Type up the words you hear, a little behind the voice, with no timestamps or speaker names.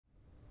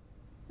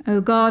O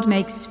God,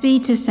 make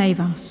speed to save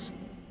us.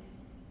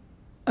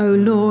 O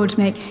Lord,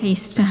 make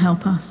haste to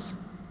help us.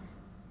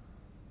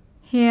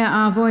 Hear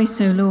our voice,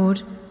 O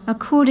Lord,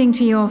 according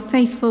to your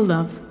faithful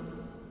love.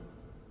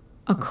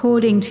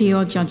 According to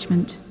your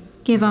judgment,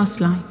 give us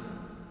life.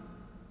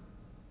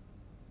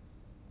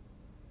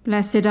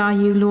 Blessed are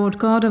you, Lord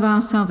God of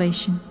our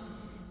salvation.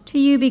 To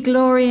you be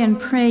glory and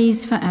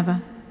praise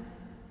forever.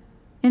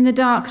 In the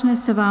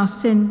darkness of our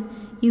sin,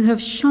 you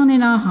have shone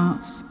in our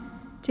hearts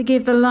to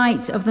give the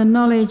light of the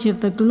knowledge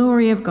of the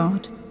glory of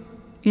God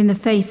in the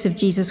face of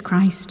Jesus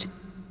Christ.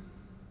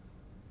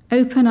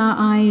 Open our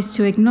eyes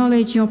to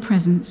acknowledge your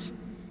presence,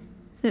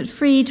 that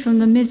freed from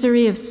the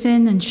misery of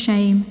sin and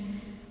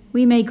shame,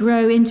 we may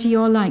grow into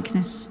your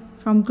likeness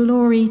from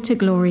glory to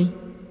glory.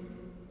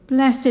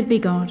 Blessed be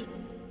God,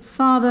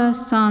 Father,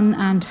 Son,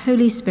 and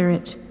Holy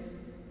Spirit.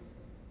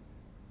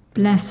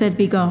 Blessed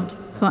be God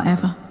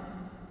forever.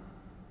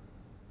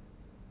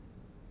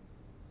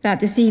 That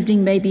this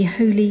evening may be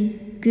holy,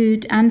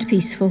 good, and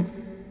peaceful,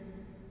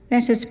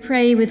 let us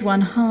pray with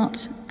one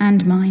heart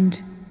and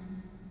mind.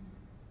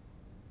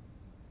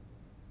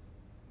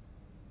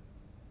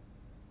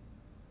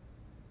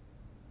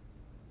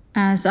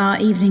 As our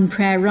evening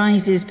prayer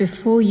rises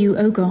before you,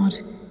 O God,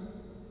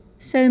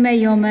 so may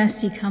your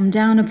mercy come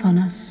down upon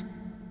us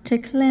to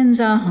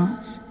cleanse our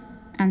hearts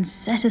and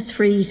set us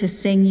free to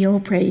sing your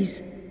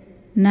praise,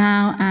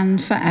 now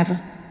and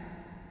forever.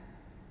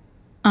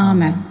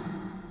 Amen.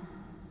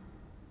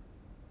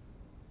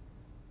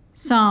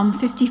 Psalm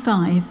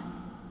 55.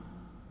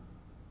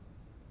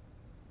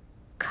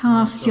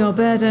 Cast your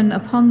burden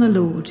upon the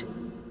Lord,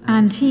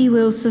 and he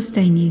will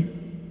sustain you.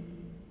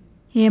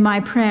 Hear my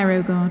prayer,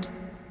 O God.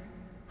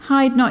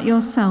 Hide not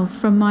yourself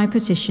from my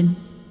petition.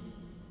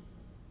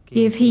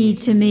 Give heed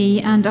to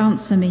me and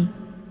answer me.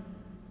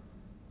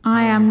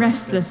 I am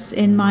restless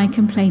in my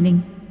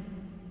complaining.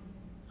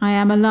 I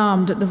am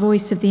alarmed at the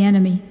voice of the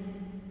enemy,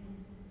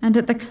 and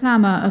at the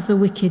clamour of the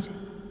wicked.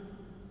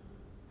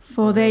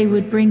 For they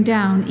would bring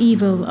down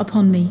evil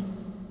upon me,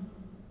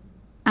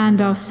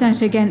 and are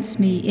set against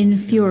me in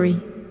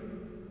fury.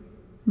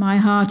 My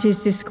heart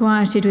is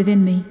disquieted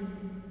within me,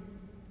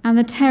 and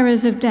the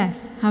terrors of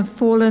death have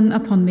fallen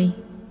upon me.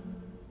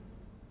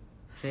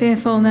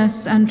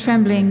 Fearfulness and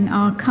trembling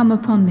are come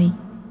upon me,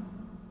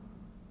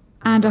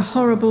 and a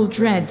horrible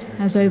dread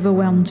has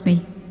overwhelmed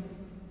me.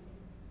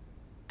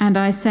 And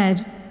I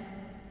said,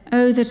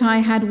 "Oh, that I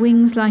had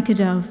wings like a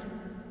dove,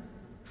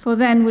 for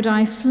then would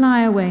I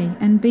fly away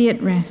and be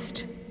at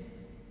rest.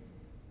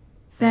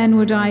 Then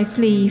would I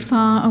flee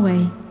far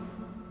away,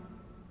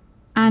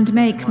 and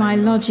make my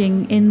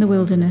lodging in the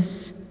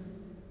wilderness.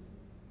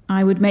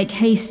 I would make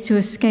haste to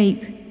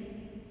escape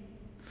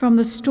from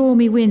the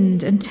stormy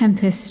wind and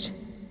tempest.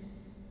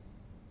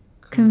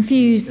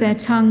 Confuse their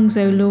tongues,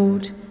 O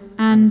Lord,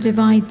 and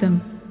divide them.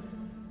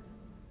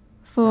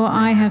 For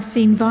I have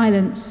seen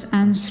violence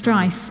and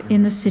strife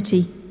in the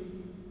city.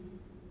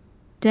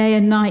 Day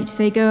and night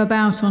they go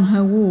about on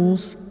her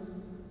walls.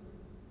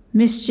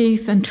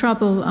 Mischief and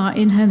trouble are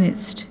in her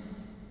midst.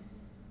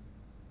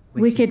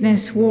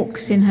 Wickedness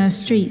walks in her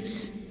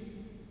streets.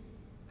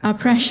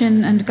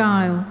 Oppression and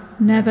guile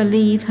never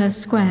leave her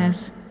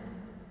squares.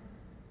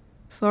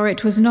 For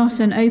it was not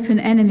an open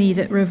enemy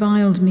that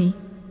reviled me,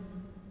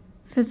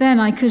 for then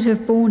I could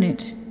have borne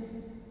it.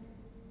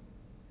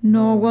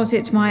 Nor was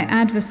it my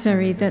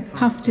adversary that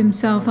puffed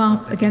himself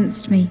up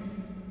against me,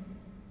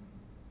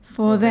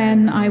 for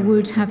then I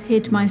would have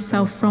hid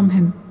myself from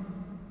him.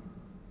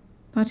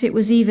 But it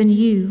was even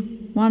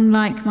you, one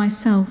like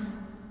myself,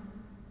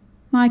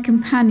 my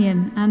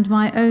companion and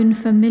my own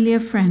familiar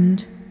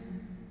friend.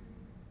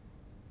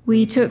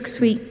 We took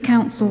sweet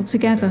counsel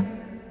together,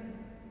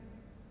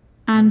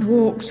 and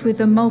walked with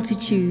the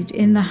multitude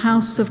in the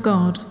house of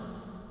God.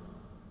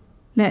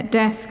 Let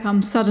death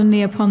come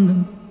suddenly upon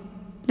them.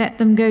 Let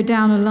them go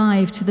down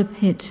alive to the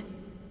pit.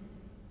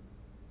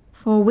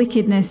 For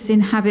wickedness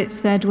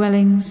inhabits their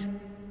dwellings,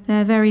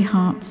 their very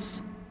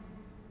hearts.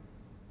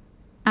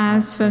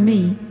 As for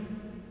me,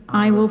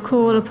 I will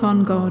call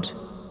upon God,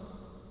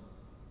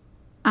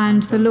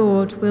 and the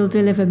Lord will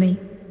deliver me.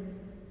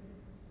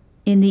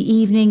 In the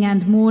evening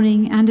and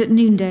morning and at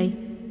noonday,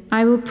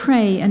 I will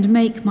pray and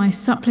make my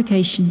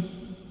supplication,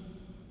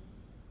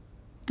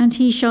 and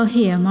he shall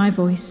hear my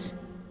voice.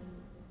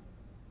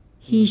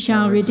 He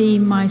shall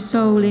redeem my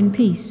soul in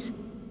peace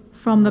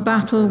from the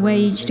battle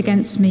waged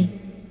against me.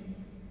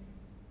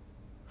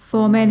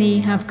 For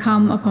many have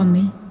come upon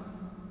me.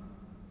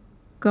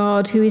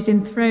 God, who is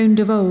enthroned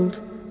of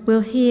old,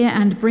 will hear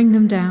and bring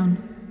them down.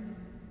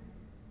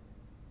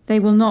 They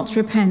will not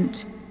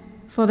repent,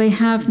 for they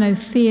have no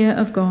fear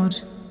of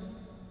God.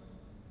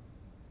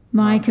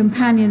 My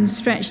companion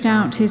stretched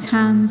out his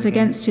hands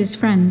against his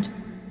friend,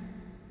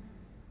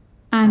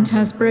 and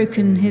has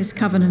broken his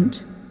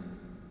covenant.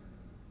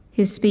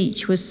 His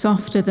speech was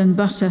softer than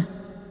butter,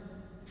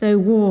 though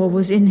war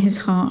was in his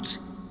heart.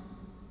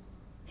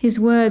 His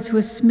words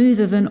were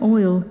smoother than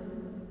oil,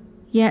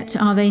 yet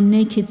are they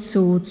naked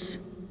swords.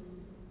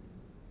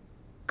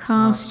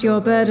 Cast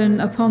your burden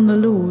upon the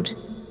Lord,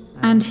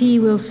 and he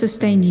will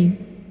sustain you,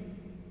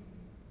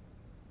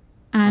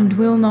 and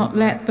will not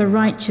let the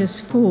righteous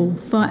fall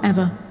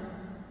forever.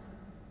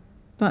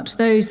 But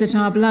those that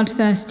are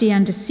bloodthirsty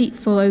and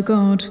deceitful, O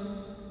God,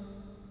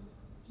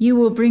 you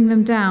will bring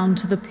them down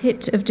to the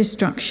pit of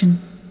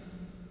destruction.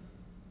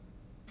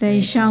 They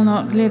shall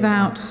not live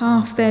out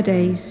half their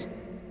days.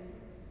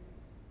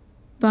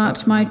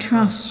 But my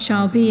trust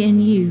shall be in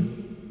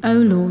you, O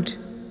Lord.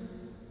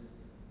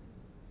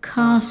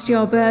 Cast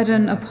your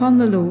burden upon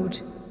the Lord,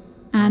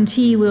 and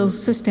he will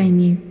sustain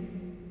you.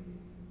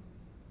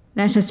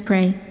 Let us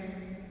pray.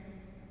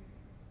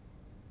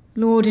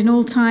 Lord, in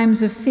all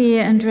times of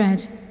fear and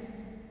dread,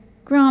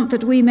 grant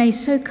that we may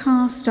so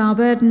cast our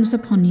burdens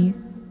upon you,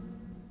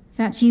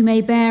 that you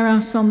may bear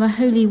us on the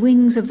holy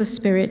wings of the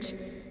Spirit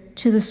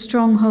to the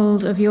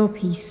stronghold of your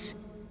peace.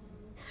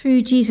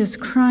 Through Jesus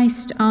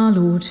Christ our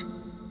Lord.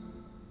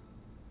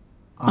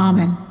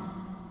 Amen.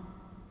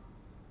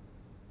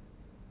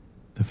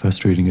 The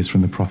first reading is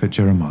from the prophet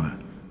Jeremiah,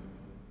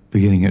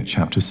 beginning at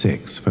chapter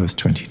 6, verse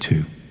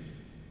 22.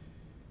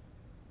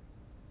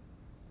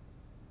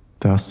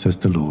 Thus says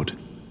the Lord,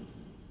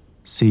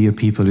 see, a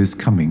people is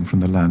coming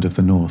from the land of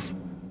the north.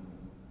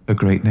 A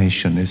great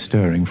nation is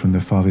stirring from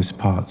the farthest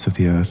parts of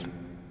the earth.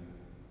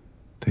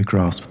 They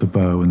grasp the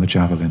bow and the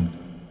javelin.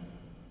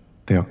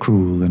 They are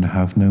cruel and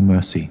have no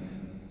mercy.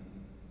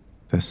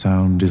 Their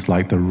sound is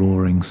like the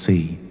roaring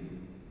sea.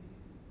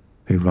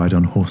 They ride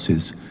on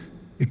horses,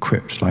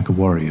 equipped like a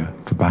warrior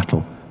for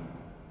battle,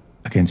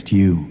 against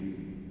you,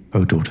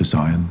 O daughter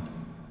Zion.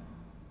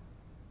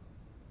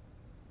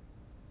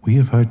 We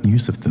have heard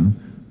news of them,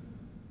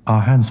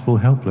 our hands fall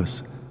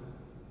helpless.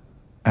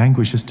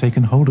 Anguish has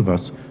taken hold of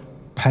us,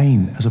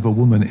 pain as of a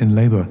woman in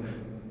labor.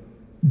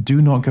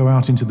 Do not go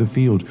out into the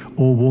field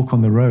or walk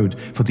on the road,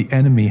 for the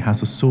enemy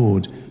has a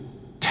sword.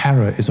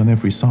 Terror is on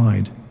every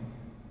side.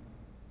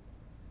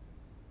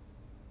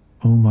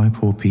 O my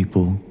poor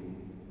people,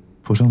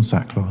 put on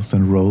sackcloth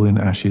and roll in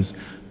ashes.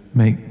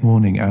 Make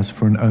mourning as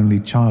for an only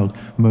child,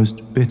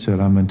 most bitter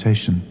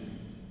lamentation.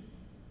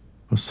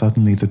 For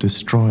suddenly the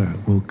destroyer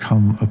will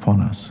come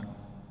upon us.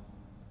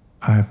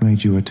 I have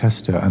made you a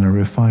tester and a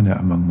refiner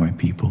among my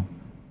people,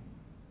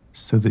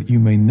 so that you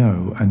may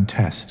know and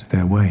test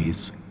their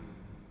ways.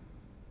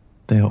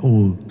 They are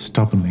all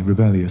stubbornly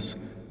rebellious,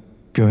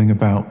 going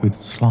about with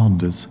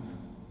slanders.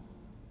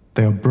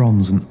 They are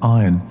bronze and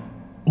iron,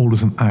 all of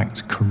them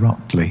act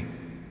corruptly.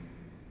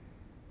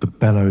 The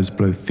bellows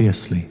blow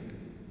fiercely,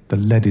 the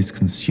lead is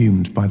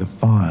consumed by the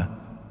fire.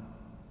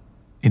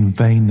 In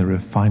vain the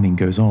refining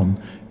goes on,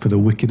 for the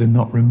wicked are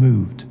not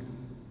removed.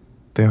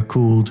 They are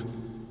called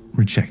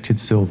rejected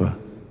silver,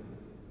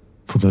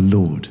 for the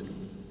Lord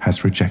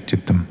has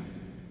rejected them.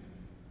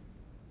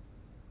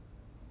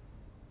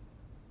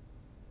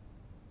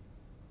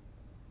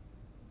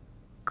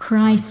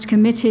 Christ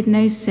committed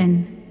no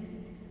sin.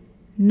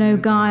 No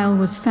guile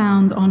was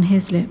found on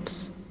his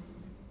lips.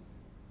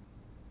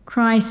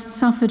 Christ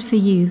suffered for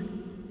you,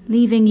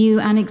 leaving you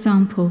an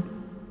example,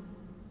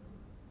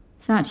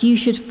 that you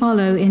should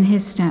follow in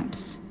his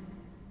steps.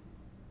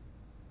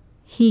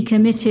 He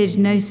committed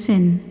no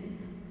sin.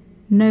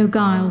 No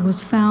guile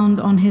was found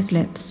on his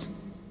lips.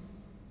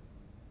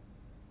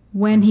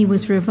 When he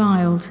was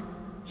reviled,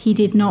 he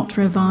did not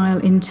revile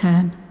in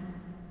turn.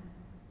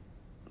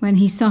 When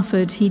he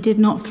suffered, he did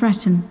not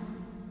threaten,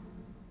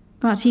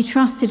 but he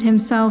trusted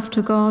himself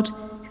to God,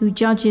 who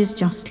judges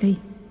justly.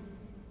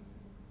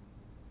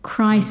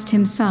 Christ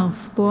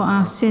himself bore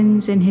our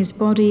sins in his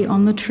body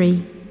on the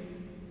tree,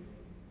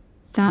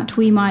 that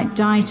we might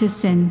die to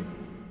sin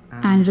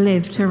and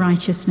live to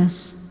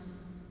righteousness.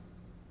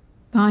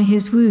 By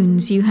his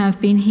wounds you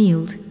have been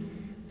healed,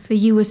 for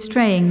you were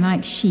straying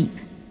like sheep,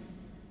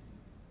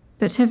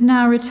 but have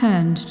now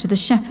returned to the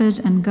shepherd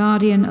and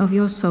guardian of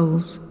your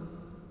souls.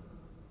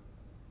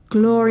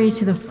 Glory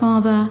to the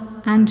Father,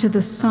 and to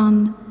the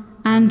Son,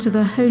 and to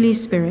the Holy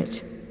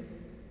Spirit,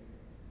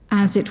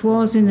 as it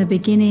was in the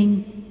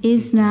beginning,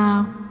 is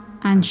now,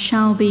 and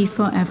shall be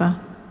forever.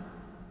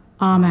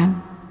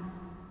 Amen.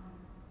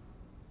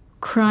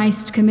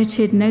 Christ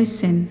committed no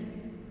sin.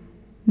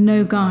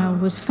 No guile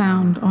was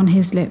found on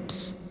his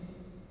lips.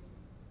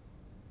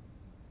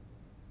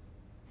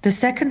 The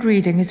second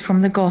reading is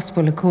from the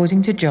Gospel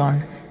according to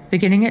John,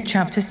 beginning at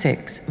chapter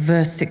 6,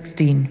 verse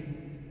 16.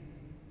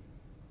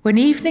 When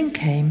evening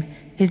came,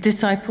 his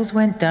disciples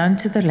went down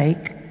to the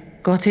lake,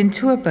 got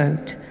into a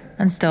boat,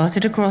 and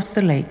started across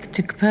the lake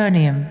to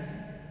Capernaum.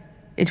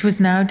 It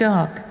was now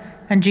dark,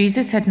 and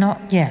Jesus had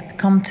not yet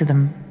come to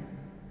them.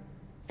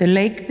 The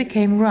lake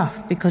became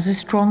rough because a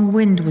strong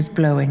wind was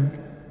blowing.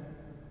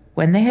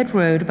 When they had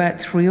rowed about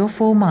 3 or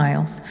 4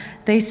 miles,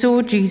 they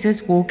saw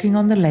Jesus walking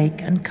on the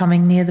lake and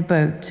coming near the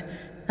boat,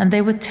 and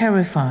they were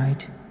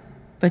terrified.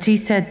 But he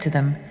said to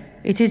them,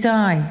 "It is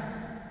I,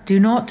 do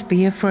not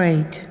be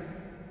afraid."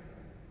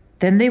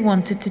 Then they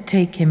wanted to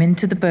take him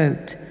into the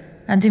boat,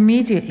 and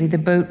immediately the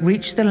boat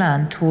reached the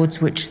land towards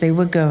which they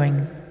were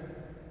going.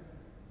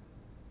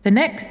 The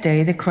next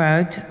day the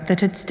crowd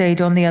that had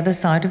stayed on the other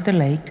side of the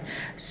lake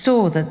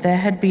saw that there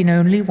had been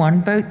only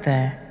one boat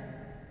there.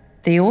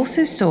 They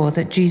also saw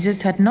that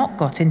Jesus had not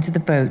got into the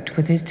boat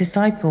with his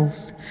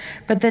disciples,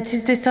 but that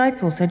his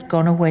disciples had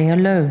gone away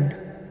alone.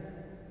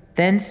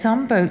 Then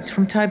some boats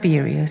from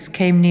Tiberias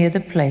came near the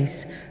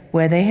place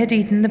where they had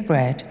eaten the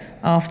bread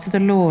after the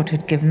Lord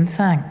had given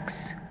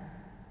thanks.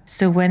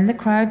 So when the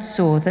crowd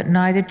saw that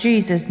neither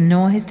Jesus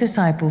nor his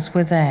disciples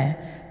were there,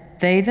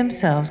 they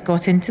themselves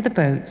got into the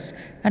boats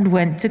and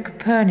went to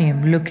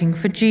Capernaum looking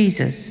for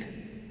Jesus.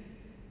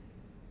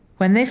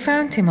 When they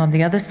found him on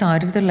the other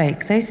side of the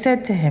lake, they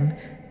said to him,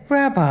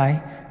 "Rabbi,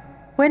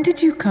 when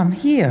did you come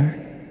here?"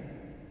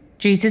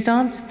 Jesus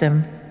answered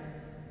them,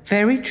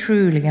 "Very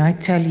truly, I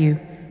tell you,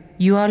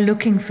 you are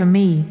looking for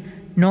me,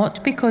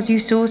 not because you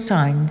saw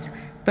signs,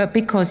 but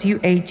because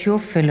you ate your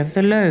fill of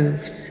the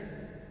loaves.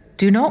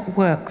 Do not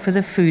work for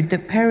the food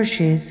that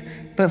perishes,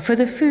 but for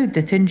the food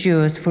that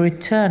endures for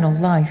eternal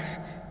life,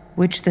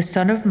 which the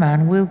Son of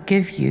Man will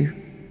give you.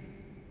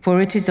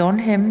 For it is on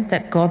him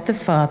that God the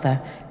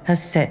Father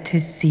has set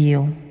his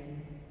seal."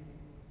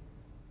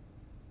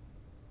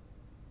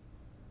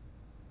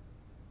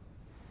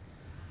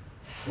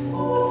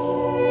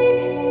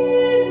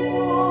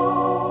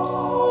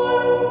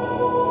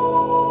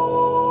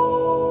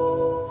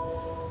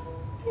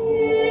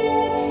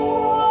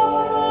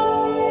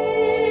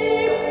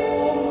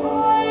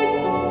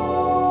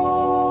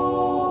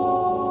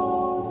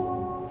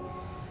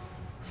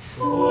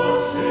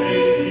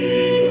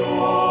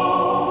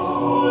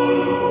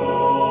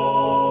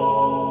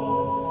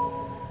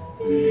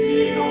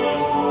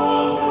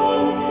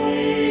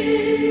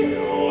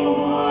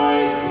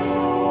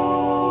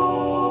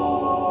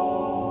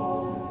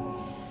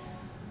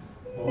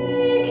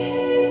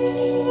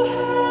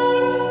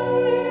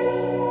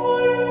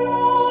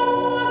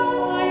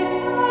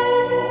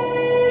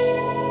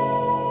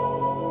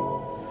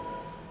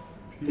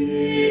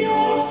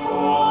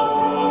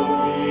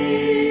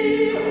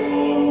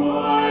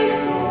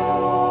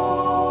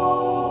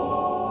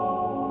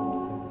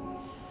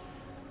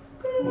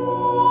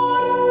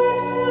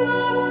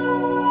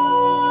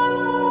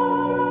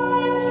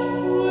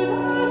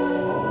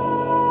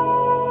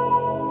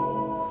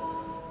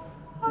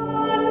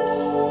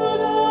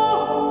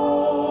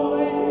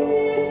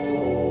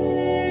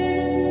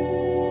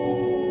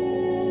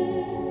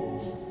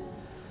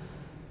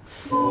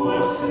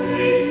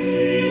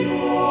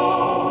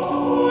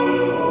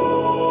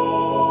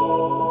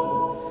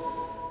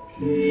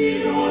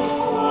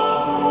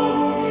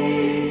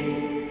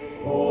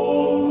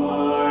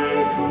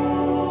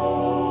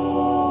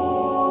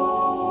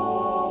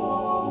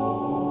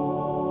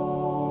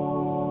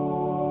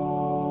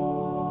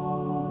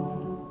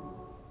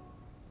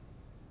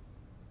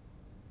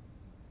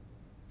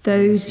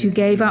 Those who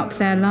gave up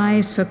their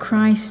lives for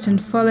Christ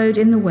and followed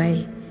in the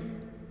way,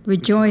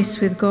 rejoice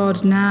with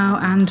God now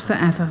and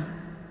forever.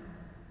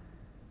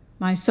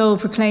 My soul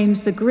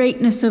proclaims the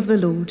greatness of the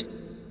Lord.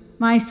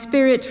 My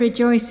spirit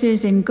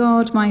rejoices in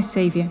God my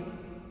Saviour.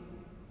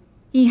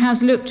 He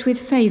has looked with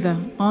favour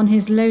on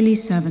his lowly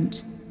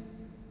servant.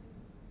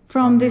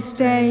 From this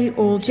day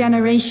all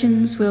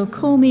generations will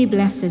call me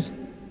blessed.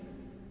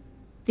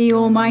 The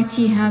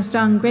Almighty has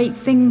done great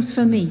things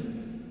for me,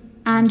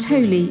 and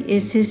holy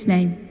is his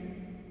name.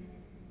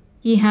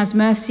 He has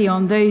mercy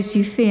on those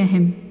who fear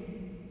him,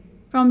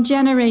 from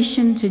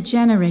generation to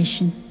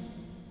generation.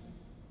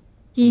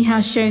 He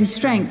has shown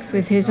strength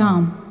with his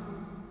arm,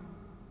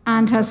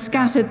 and has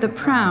scattered the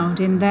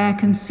proud in their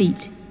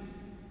conceit,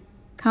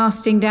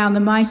 casting down the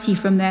mighty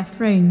from their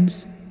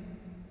thrones,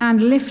 and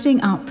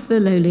lifting up the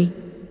lowly.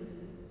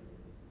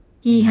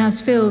 He has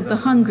filled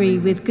the hungry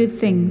with good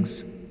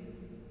things,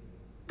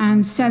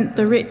 and sent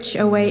the rich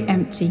away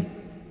empty.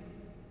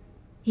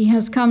 He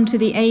has come to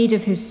the aid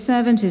of his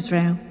servant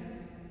Israel,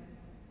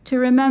 to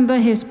remember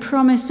his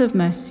promise of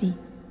mercy,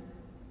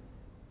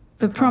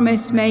 the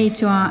promise made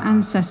to our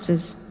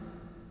ancestors,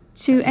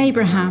 to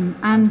Abraham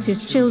and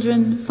his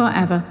children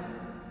forever.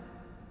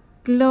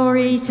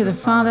 Glory to the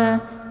Father,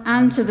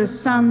 and to the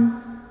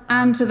Son,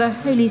 and to the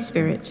Holy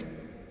Spirit,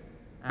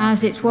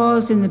 as it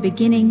was in the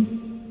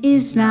beginning,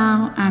 is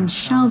now, and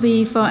shall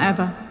be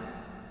forever.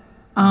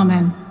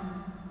 Amen.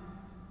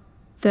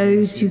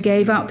 Those who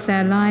gave up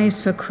their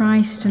lives for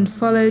Christ and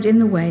followed in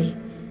the way,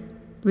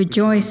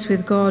 rejoice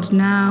with God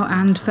now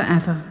and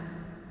forever.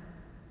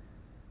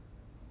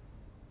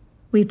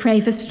 We pray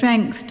for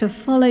strength to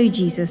follow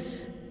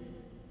Jesus.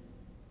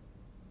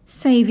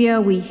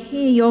 Saviour, we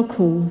hear your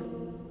call.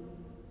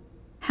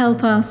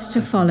 Help us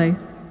to follow.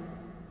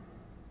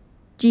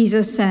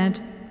 Jesus said,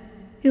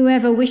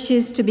 "Whoever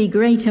wishes to be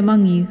great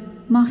among you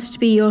must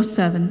be your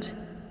servant."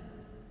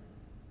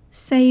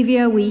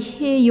 Saviour, we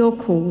hear your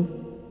call.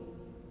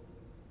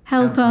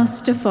 Help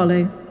us to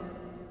follow.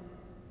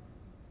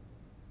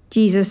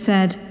 Jesus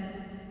said,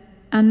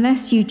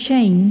 "Unless you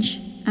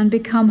change and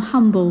become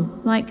humble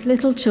like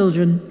little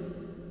children,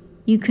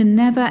 you can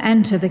never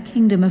enter the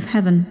kingdom of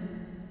heaven."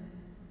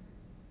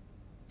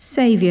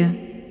 Saviour,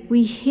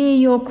 we hear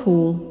your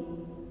call.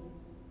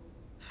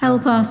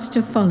 Help us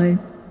to follow.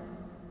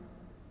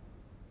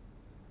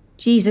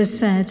 Jesus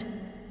said,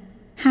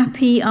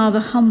 "Happy are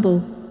the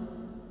humble,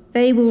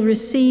 they will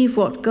receive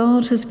what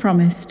God has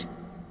promised.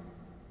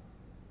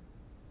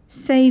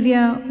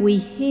 Saviour, we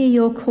hear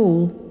your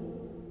call.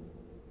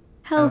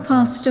 Help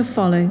us to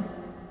follow.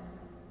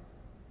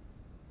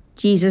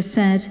 Jesus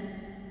said,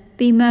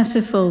 "Be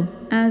merciful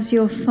as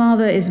your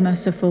Father is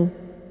merciful.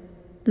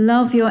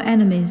 Love your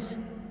enemies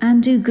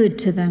and do good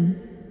to them."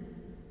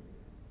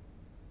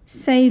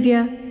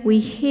 Saviour, we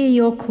hear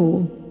your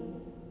call.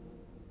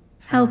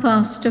 Help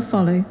us to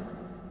follow.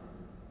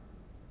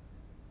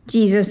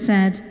 Jesus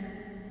said,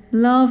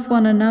 "Love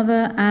one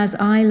another as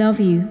I love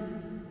you.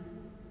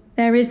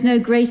 There is no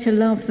greater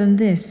love than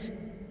this,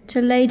 to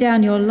lay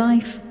down your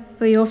life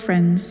for your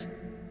friends."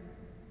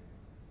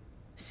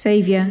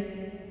 Saviour,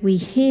 we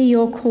hear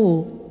your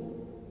call.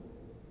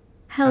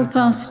 Help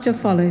us to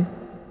follow.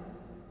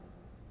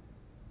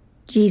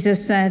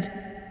 Jesus said,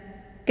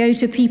 "Go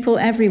to people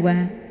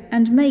everywhere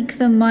and make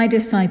them my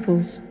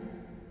disciples,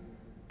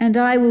 and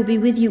I will be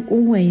with you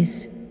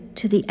always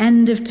to the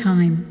end of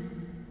time."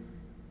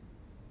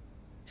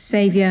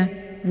 Saviour,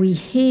 we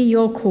hear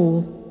your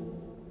call.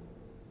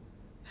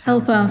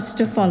 Help us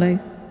to follow.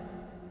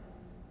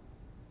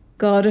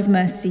 God of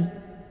mercy,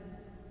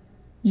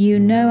 you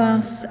know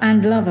us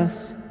and love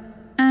us,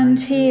 and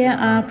hear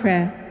our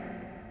prayer.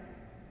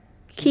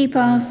 Keep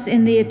us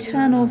in the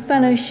eternal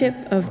fellowship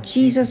of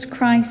Jesus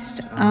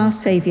Christ, our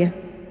Saviour.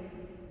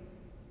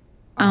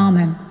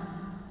 Amen.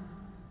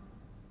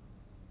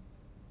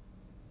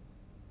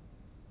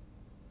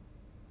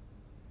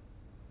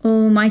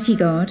 Almighty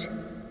God,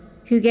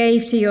 who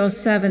gave to your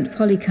servant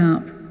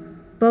Polycarp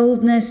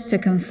boldness to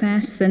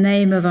confess the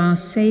name of our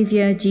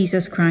Saviour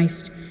Jesus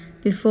Christ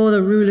before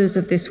the rulers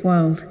of this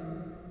world,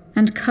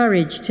 and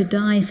courage to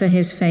die for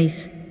his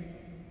faith,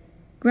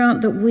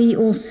 grant that we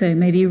also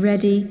may be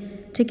ready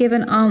to give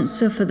an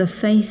answer for the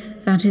faith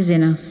that is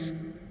in us,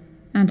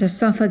 and to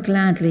suffer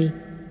gladly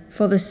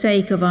for the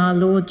sake of our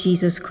Lord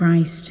Jesus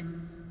Christ,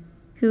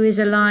 who is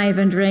alive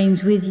and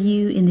reigns with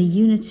you in the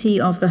unity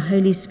of the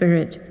Holy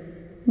Spirit,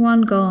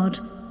 one God,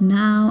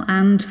 now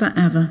and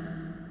forever.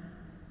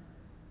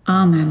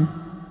 Amen.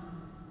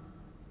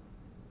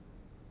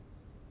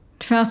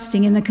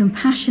 Trusting in the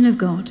compassion of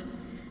God,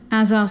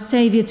 as our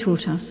Saviour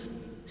taught us,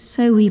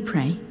 so we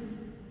pray.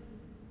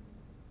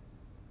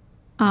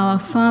 Our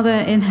Father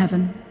in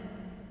heaven,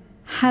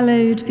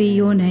 hallowed be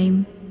your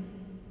name.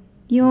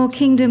 Your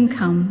kingdom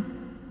come,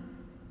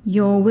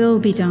 your will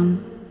be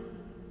done,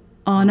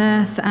 on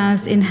earth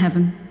as in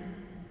heaven.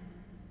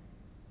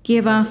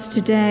 Give us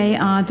today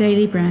our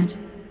daily bread.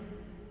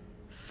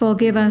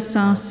 Forgive us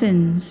our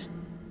sins,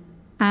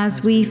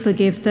 as we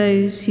forgive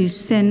those who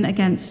sin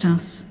against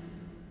us.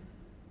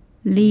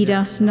 Lead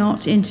us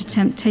not into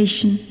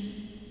temptation,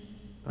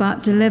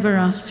 but deliver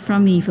us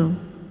from evil.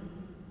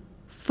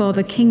 For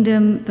the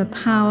kingdom, the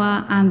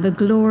power, and the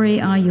glory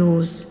are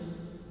yours,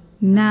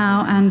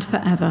 now and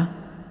forever.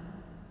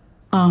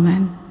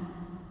 Amen.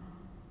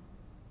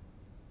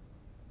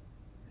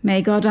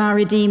 May God our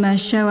Redeemer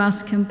show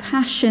us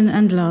compassion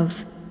and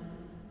love.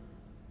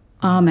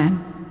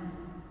 Amen.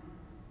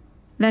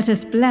 Let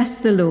us bless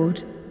the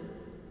Lord.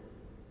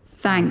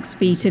 Thanks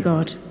be to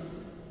God.